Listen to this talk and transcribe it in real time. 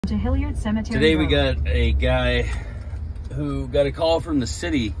To Hilliard Cemetery Today we Road. got a guy who got a call from the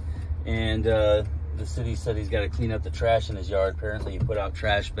city, and the city said he's got to clean up the trash in his yard. Apparently he put out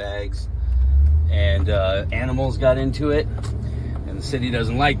trash bags and animals got into it, and the city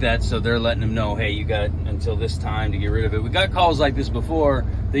doesn't like that, so they're letting him know, hey, you got until this time to get rid of it. We got calls like this before.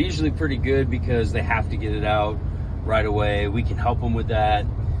 They're usually pretty good because they have to get it out right away. We can help them with that.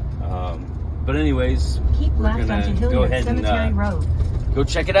 But anyways, Keep we're left gonna onto go Hilliard ahead Cemetery and Road. go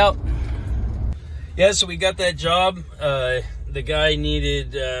check it out. Yeah, so we got that job. The guy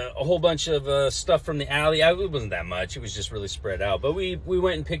needed a whole bunch of stuff from the alley. It wasn't that much. It was just really spread out. But we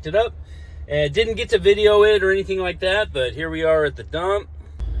went and picked it up. Didn't get to video it or anything like that, but here we are at the dump.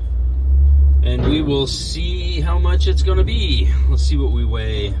 And we will see how much it's going to be. Let's see what we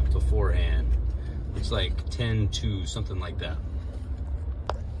weigh beforehand. Looks like 10-2, something like that.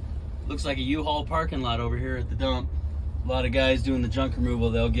 Looks like a U-Haul parking lot over here at the dump. A lot of guys doing the junk removal,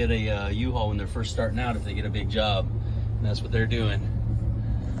 they'll get a U-Haul when they're first starting out if they get a big job. And that's what they're doing.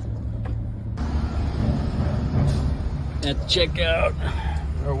 At the checkout,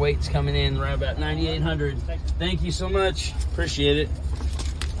 our weight's coming in right about 9,800. Thank you so much, appreciate it.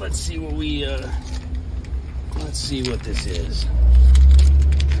 Let's see what we, let's see what this is.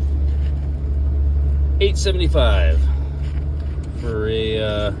 $875 for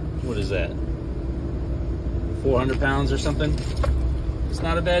a, what is that? 400 pounds or something. It's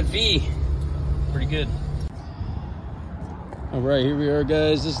not a bad fee. Pretty good. All right, here we are,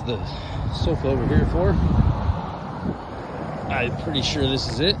 guys. This is the sofa over here for. I'm pretty sure this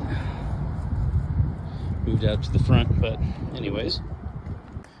is it. Moved out to the front, but anyways.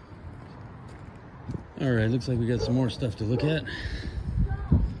 All right, looks like we got some more stuff to look at.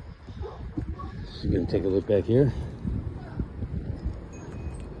 So we're gonna take a look back here.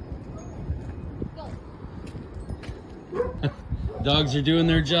 Dogs are doing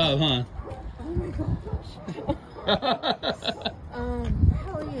their job, huh? Oh my gosh.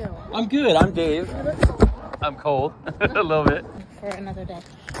 How are you? I'm good. I'm Dave. I'm cold. A little bit. For another day.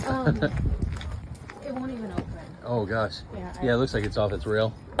 It won't even open. Oh gosh. Yeah, it looks like it's off its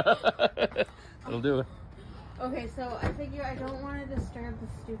rail. It'll do it. Okay, so I figure I don't want to disturb the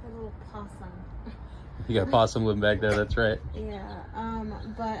stupid little possum. You got a possum living back there, that's right. Yeah,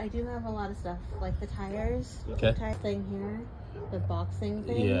 but I do have a lot of stuff, like the tires, Okay. the tire thing here, the boxing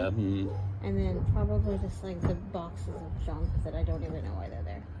thing, Yeah. and then probably just like the boxes of junk that I don't even know why they're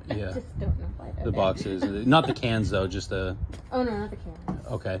there. Yeah. I just don't know why they're The there. boxes. Not the cans though, just the... Oh no, not the cans.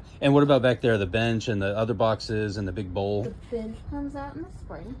 Okay. And what about back there? The bench and the other boxes and the big bowl? The bench comes out in the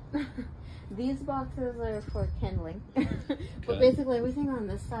spring. These boxes are for kindling. But basically everything on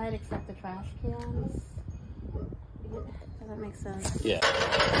this side except the trash cans. Does that make sense? Yeah.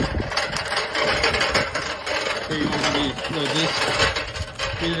 Here you want me to load this?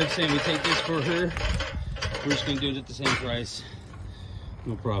 We ended up saying we take this for her. We're just going to do it at the same price.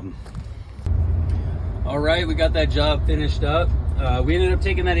 No problem. All right, we got that job finished up. We ended up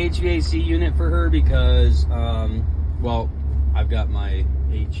taking that HVAC unit for her because, well, I've got my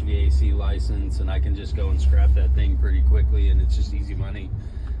HVAC license and I can just go and scrap that thing pretty quickly, and it's just easy money.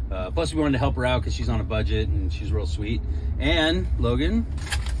 Plus we wanted to help her out because she's on a budget and she's real sweet. And Logan,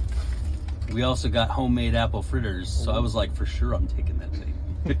 we also got homemade apple fritters. So I was like, for sure I'm taking that thing.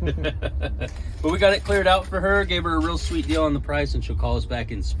 But we got it cleared out for her, gave her a real sweet deal on the price, and she'll call us back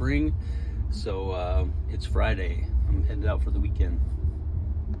in spring. So it's Friday. I'm headed out for the weekend.